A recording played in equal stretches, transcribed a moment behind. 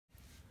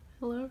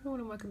Hello everyone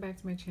and welcome back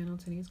to my channel.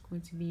 Today is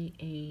going to be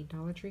a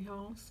Dollar Tree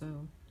haul, so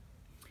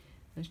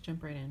let's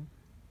jump right in.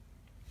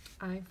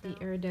 I have the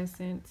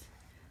iridescent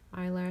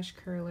eyelash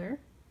curler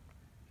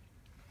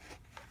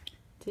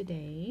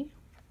today.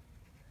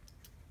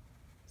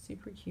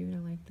 Super cute. I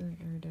like the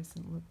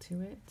iridescent look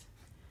to it,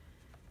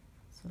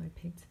 so I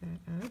picked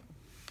that up.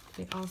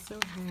 They also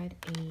had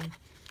a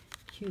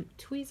cute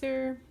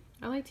tweezer.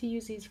 I like to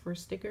use these for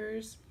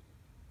stickers.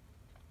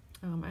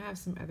 I have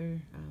some other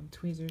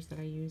tweezers that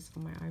I use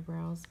on my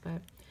eyebrows,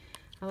 but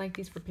I like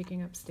these for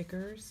picking up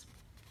stickers.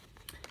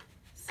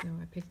 So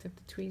I picked up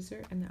the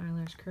tweezer and the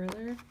eyelash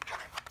curler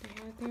they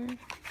had there.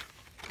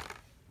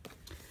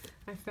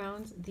 I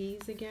found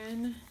these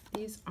again.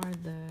 These are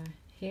the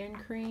hand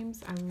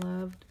creams. I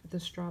loved the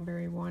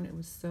strawberry one. It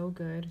was so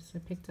good. So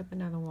I picked up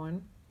another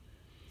one.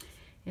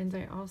 And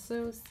I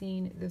also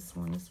seen this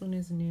one. This one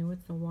is new.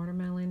 It's the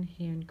watermelon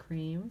hand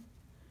cream.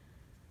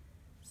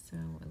 So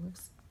it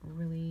looks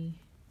really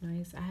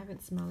nice. I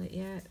haven't smelled it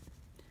yet,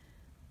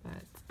 but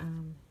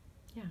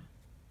yeah,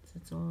 so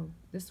it's all,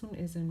 this one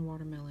is in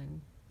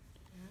watermelon.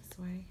 Yeah,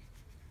 so I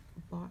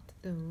bought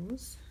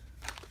those.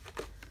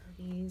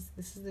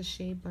 This is the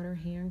Shea Butter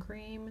hand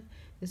cream.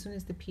 This one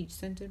is the peach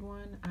scented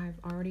one.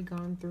 I've already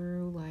gone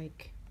through,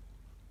 like,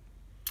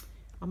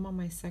 I'm on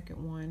my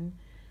second one,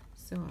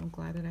 so I'm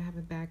glad that I have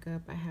a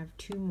backup. I have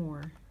 2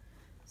 more,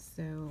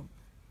 so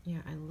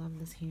yeah, I love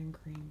this hand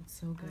cream. It's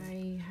so good.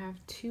 I have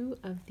 2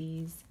 of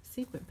these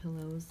sequin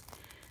pillows.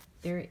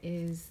 There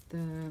is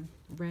the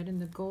red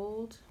and the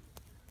gold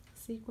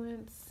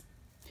sequins.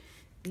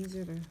 These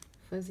are the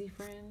fuzzy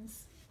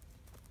friends.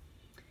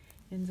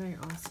 And I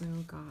also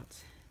got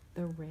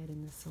the red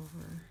and the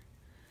silver.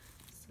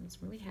 So I was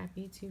really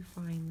happy to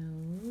find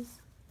those.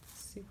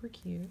 Super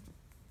cute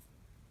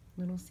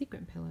little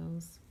sequin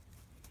pillows.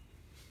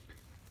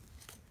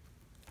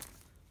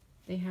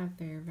 They have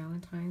their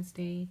Valentine's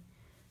Day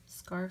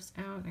scarves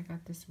out. I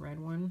got this red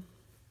one.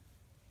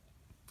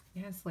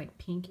 It has like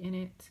pink in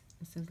it.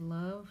 It says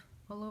love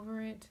all over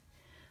it.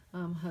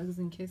 Hugs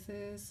and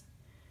kisses.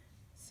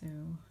 So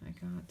I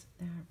got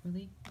that.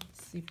 Really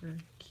super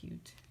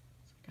cute.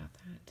 So I got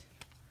that.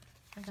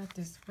 I got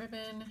this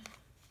ribbon.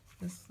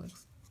 This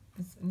looks,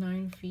 it's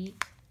 9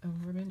 feet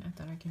of ribbon. I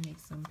thought I can make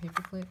some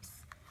paper clips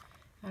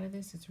out of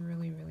this. It's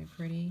really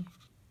pretty.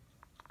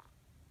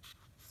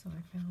 So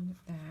I found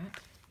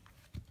that.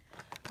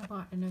 I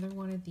bought another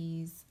one of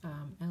these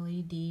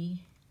LED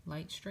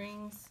light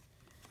strings.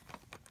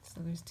 So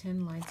there's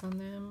 10 lights on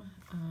them.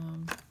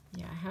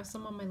 Yeah, I have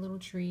some on my little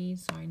tree,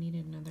 so I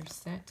needed another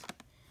set.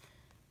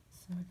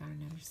 So I got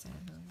another set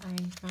of them.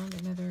 I found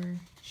another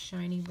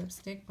shiny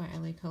lipstick by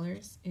LA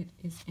Colors. It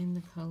is in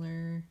the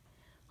color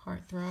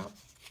Heartthrob.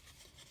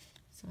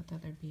 So I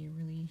thought that'd be a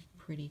really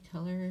pretty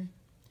color.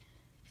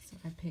 So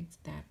I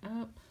picked that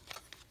up.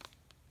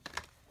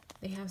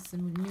 They have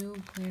some new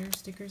planner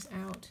stickers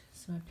out,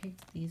 so I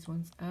picked these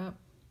ones up.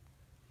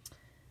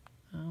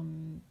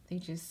 They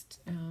just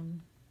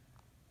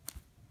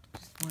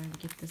wanted to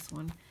get this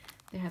one.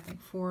 They had like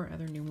 4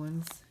 other new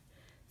ones,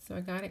 so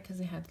I got it because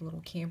they had the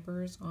little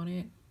campers on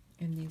it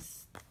and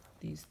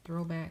these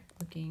throwback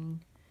looking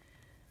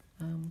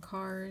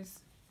cars.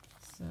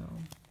 So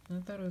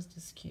I thought it was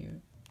just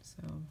cute.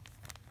 So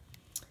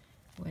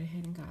I went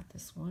ahead and got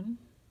this one.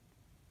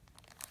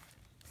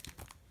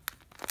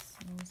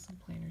 Some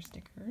planner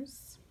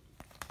stickers.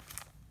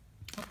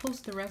 I'll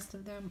post the rest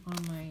of them on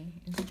my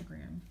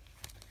Instagram.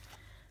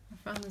 I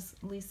found this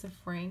Lisa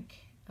Frank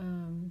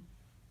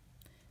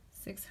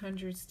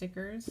 600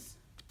 stickers.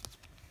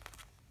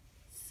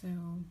 So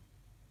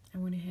I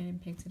went ahead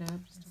and picked it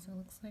up. So it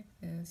looks like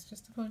this.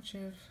 Just a bunch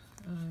of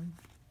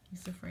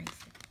Lisa Frank.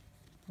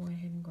 I went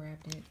ahead and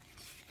grabbed it.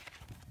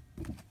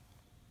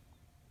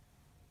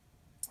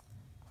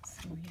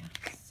 So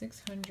yeah,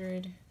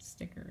 600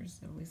 stickers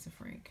of Lisa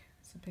Frank.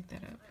 So pick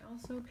that up. I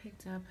also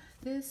picked up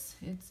this.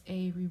 It's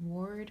a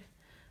reward,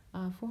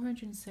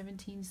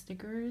 417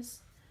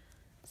 stickers.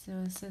 So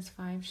it says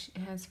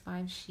it has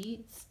 5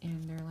 sheets,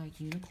 and they're like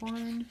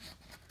unicorn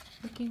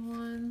looking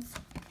ones.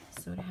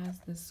 So it has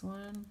this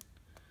one.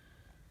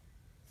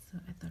 So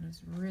I thought it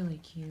was really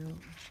cute.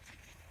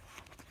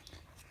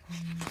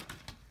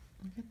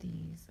 Look at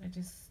these.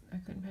 I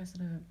couldn't pass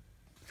it up.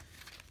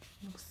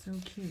 It looks so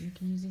cute. You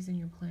can use these in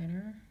your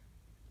planner.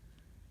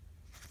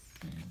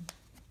 So,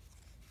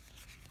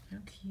 how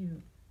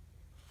cute.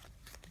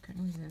 I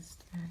couldn't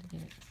resist. I had to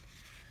get it.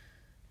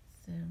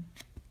 So,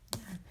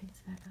 yeah, I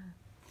picked that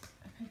up.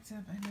 I picked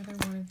up another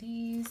one of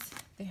these.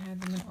 They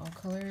had them in all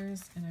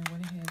colors, and I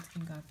went ahead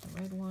and got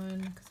the red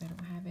one because I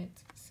don't have it.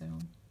 So,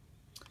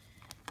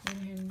 I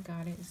went ahead and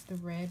got it. It's the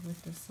red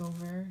with the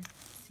silver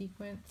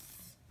sequence.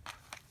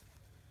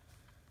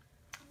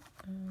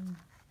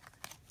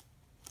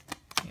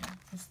 Yeah,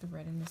 it's the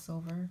red and the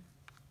silver.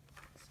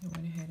 So I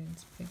went ahead and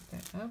picked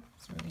that up.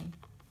 It's really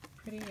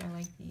pretty. I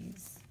like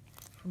these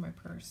for my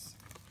purse.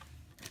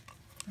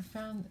 I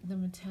found the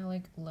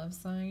metallic love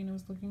sign I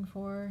was looking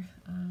for.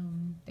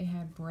 They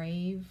had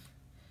brave,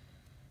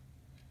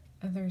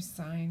 other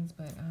signs,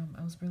 but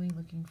I was really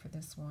looking for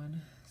this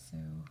one. So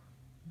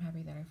I'm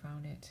happy that I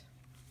found it.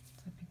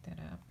 So I picked that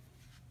up.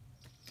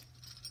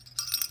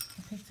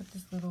 I picked up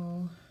this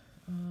little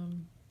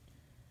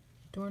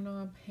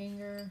doorknob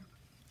hanger.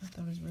 I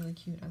thought it was really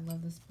cute. I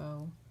love this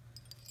bow.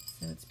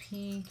 So it's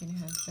pink and it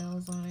has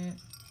bells on it.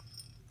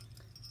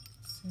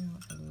 So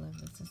I love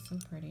this. It's so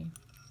pretty.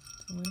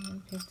 So I went ahead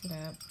and picked it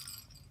up.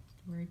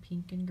 Very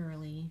pink and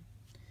girly.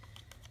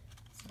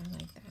 So I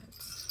like that.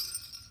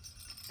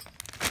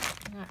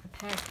 I got a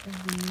pack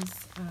of these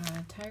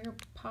Tiger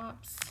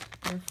Pops.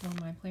 They're from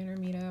my planner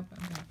meetup.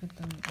 I'm going to put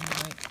them in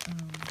like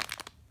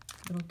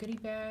little goodie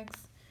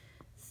bags.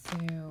 So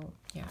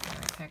yeah, I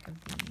got a pack of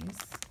these.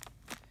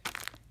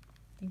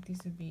 I think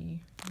these would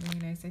be really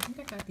nice. I think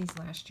I got these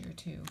last year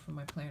too for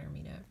my planner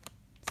meetup.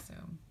 So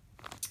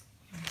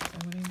yeah, so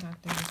I went and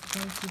got those. There's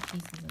only 2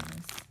 pieces in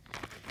this.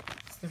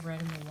 It's the red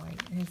and the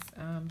white. It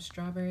has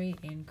strawberry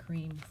and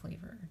cream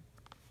flavor.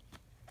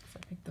 So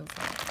I picked those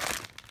up.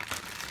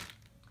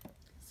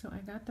 So I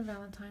got the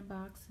Valentine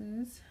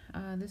boxes.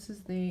 This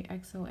is the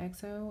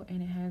XOXO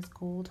and it has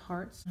gold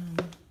hearts.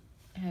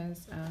 It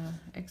has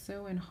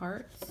XO and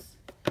hearts.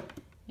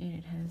 And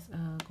it has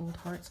gold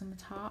hearts on the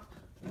top.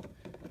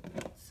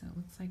 So it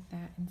looks like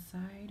that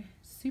inside.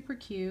 Super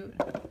cute.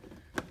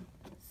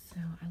 So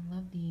I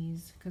love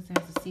these because it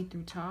has a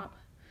see-through top.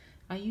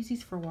 I use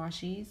these for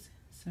washies.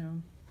 So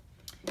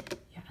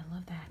yeah, I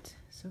love that.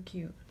 So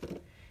cute.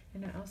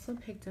 And I also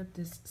picked up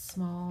this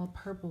small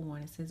purple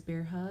one. It says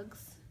Bear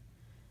Hugs.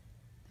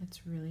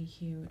 That's really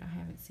cute. I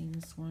haven't seen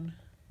this one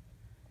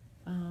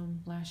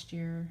last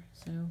year.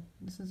 So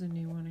this is a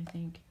new one, I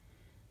think.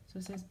 So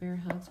it says Bear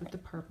Hugs with the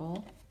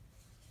purple.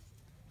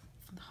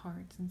 The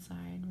hearts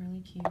inside,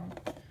 really cute.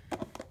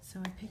 So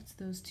I picked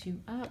those 2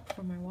 up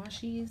for my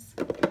washies.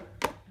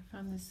 I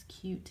found this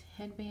cute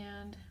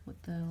headband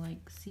with the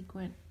like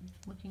sequin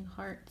looking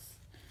hearts.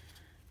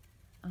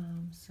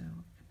 So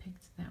I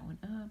picked that one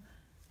up.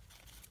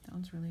 That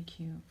one's really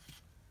cute.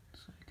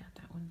 So I got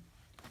that one.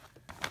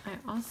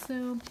 I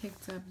also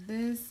picked up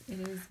this.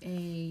 It is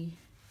a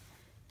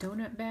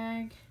donut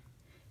bag.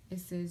 It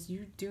says,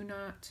 "You do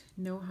not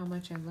know how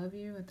much I love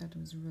you." I thought it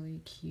was really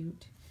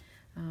cute.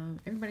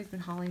 Everybody's been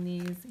hauling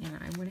these and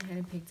I went ahead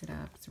and picked it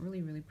up. It's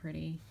really, really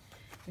pretty.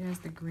 It has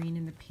the green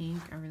and the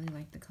pink. I really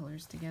like the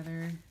colors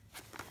together.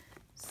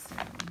 So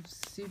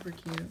super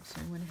cute.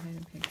 So I went ahead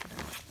and picked it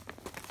up.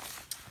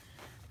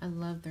 I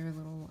love their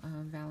little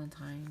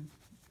Valentine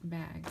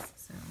bags.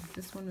 So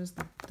this one was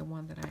the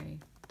one that I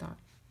thought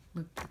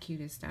looked the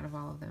cutest out of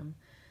all of them.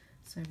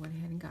 So I went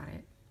ahead and got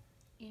it.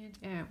 And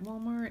at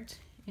Walmart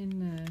in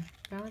the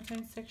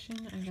Valentine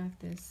section, I got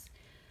this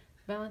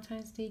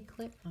Valentine's Day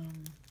clip.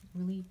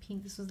 Really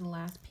pink. This was the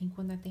last pink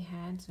one that they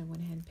had, so I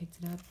went ahead and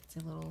picked it up. It's a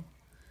little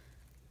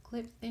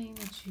clip thing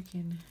that you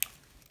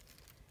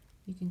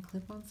can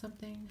clip on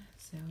something.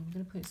 So I'm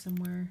gonna put it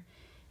somewhere,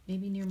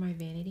 maybe near my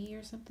vanity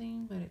or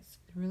something. But it's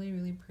really,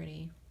 really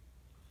pretty.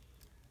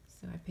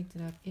 So I picked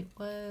it up. It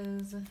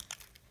was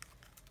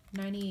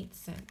 98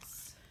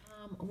 cents.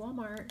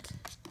 Walmart.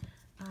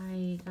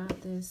 I got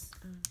this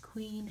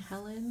Queen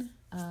Helen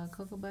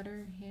cocoa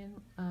butter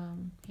hand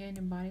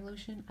and body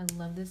lotion. I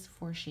love this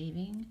for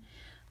shaving.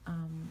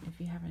 If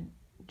you haven't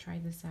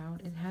tried this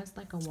out, it has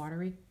like a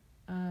watery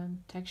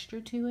texture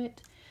to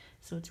it,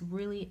 so it's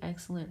really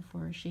excellent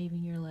for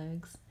shaving your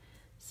legs.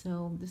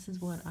 So this is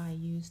what I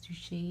use to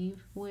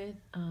shave with.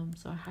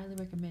 So I highly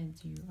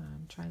recommend you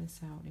try this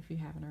out if you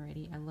haven't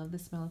already. I love the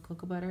smell of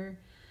cocoa butter.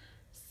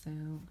 So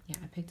yeah,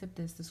 I picked up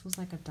this. This was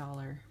like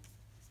 $1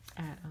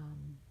 at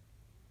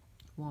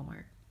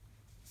Walmart.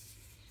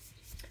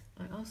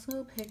 I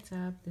also picked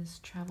up this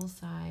travel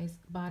size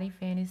Body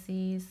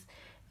Fantasies,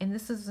 and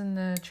this is in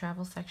the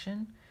travel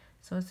section.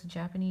 So it's a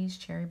Japanese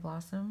cherry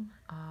blossom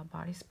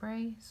body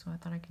spray. So I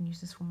thought I can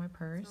use this for my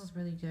purse. It smells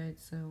really good.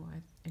 So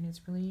and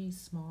it's really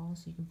small,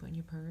 so you can put in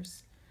your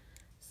purse.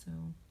 So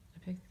I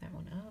picked that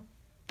one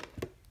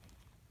up.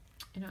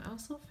 And I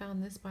also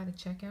found this by the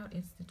checkout.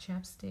 It's the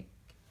chapstick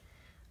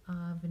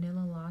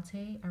vanilla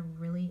latte. I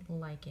really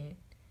like it.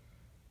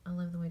 I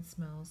love the way it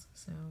smells.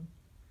 So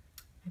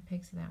I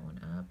picked that one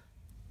up.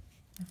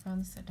 I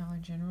found this at Dollar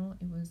General.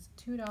 It was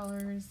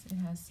 $2. It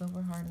has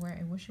silver hardware.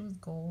 I wish it was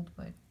gold,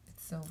 but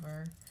it's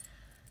silver.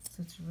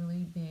 So it's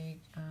really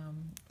big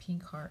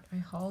pink heart. I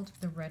hauled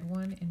the red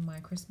one in my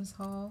Christmas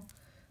haul.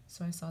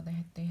 So I saw that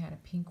they had a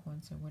pink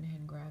one, so I went ahead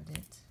and grabbed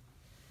it.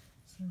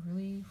 So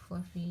really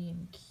fluffy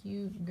and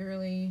cute,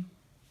 girly.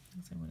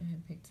 So I went ahead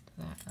and picked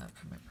that up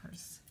for my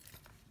purse.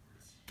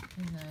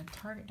 In the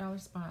Target dollar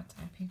spots,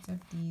 I picked up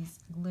these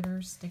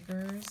glitter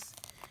stickers.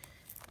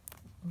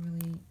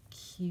 Really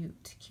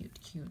cute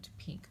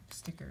pink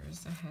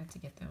stickers. I had to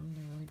get them.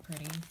 They're really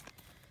pretty.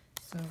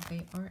 So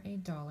they are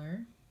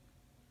 $1.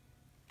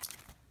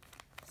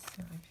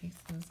 So I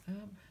picked those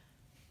up.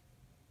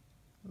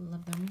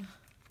 Love them.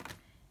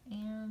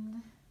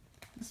 And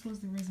this was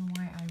the reason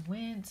why I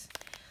went.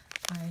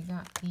 I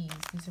got these.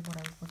 These are what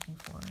I was looking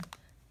for.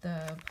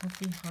 The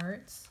puffy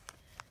hearts.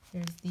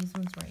 There's these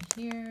ones right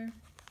here.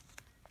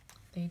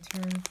 They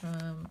turn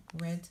from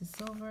red to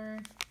silver.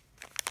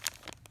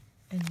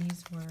 and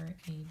these were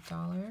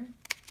 $1.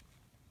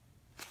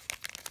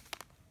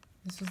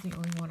 This was the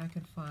only one I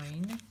could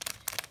find.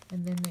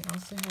 And then they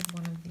also had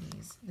one of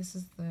these. This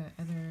is the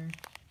other,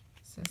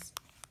 it says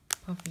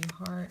Puffy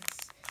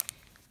Hearts,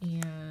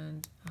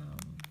 and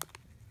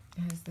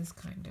it has this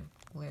kind of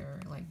glitter,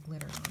 like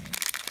glitter on it.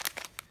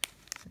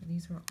 So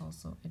these were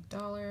also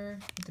 $1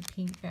 with the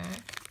pink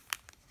back.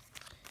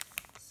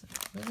 So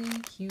really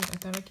cute. I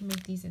thought I could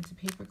make these into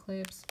paper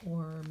clips,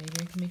 or maybe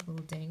I can make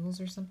little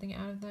dangles or something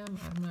out of them.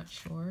 I'm not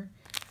sure.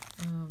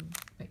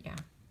 But yeah,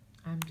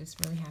 I'm just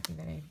really happy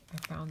that I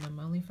found them.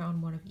 I only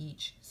found one of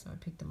each, so I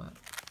picked them up.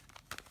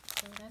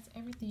 So that's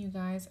everything, you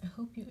guys. I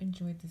hope you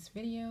enjoyed this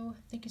video.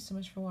 Thank you so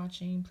much for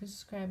watching. Please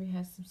subscribe if you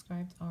haven't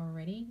subscribed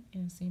already,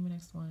 and I'll see you in my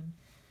next one.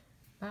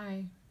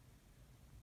 Bye.